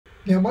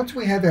Now, once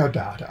we have our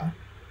data,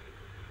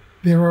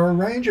 there are a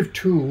range of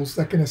tools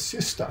that can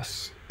assist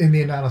us in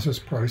the analysis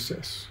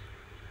process.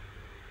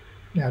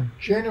 Now,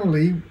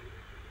 generally,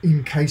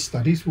 in case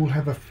studies, we'll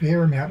have a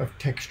fair amount of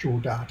textual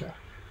data,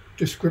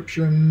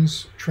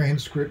 descriptions,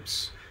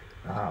 transcripts,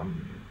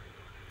 um,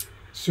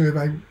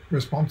 survey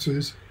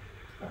responses,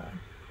 uh,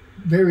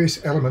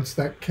 various elements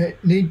that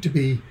need to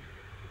be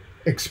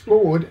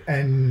explored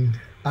and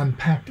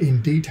unpacked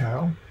in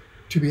detail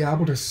to be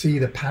able to see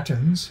the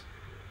patterns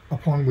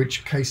upon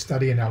which case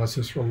study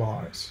analysis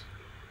relies.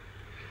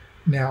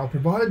 Now, I've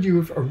provided you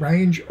with a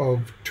range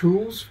of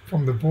tools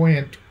from the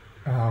Voyant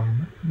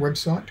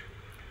website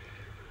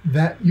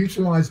that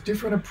utilize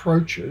different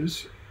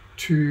approaches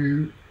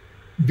to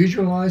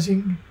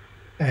visualizing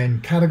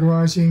and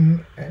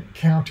categorizing and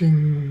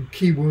counting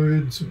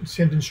keywords and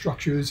sentence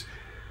structures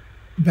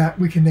that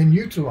we can then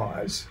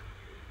utilize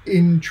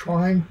in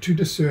trying to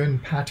discern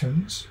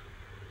patterns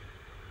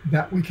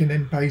that we can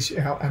then base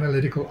our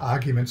analytical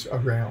arguments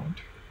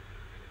around.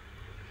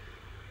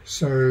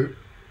 So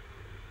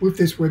with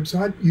this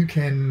website, you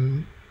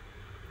can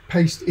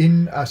paste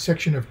in a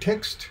section of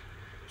text,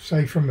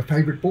 say from a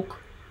favorite book,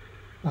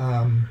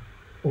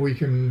 or you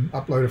can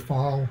upload a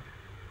file,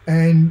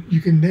 and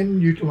you can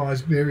then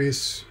utilize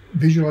various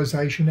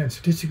visualization and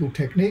statistical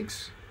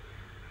techniques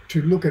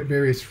to look at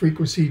various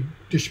frequency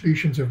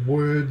distributions of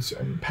words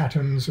and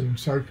patterns and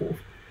so forth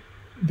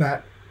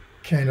that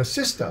can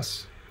assist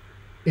us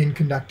in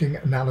conducting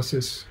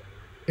analysis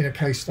in a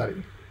case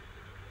study.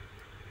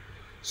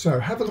 So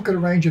have a look at a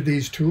range of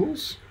these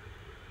tools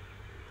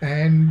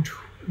and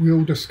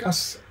we'll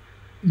discuss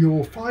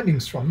your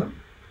findings from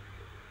them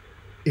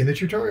in the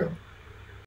tutorial.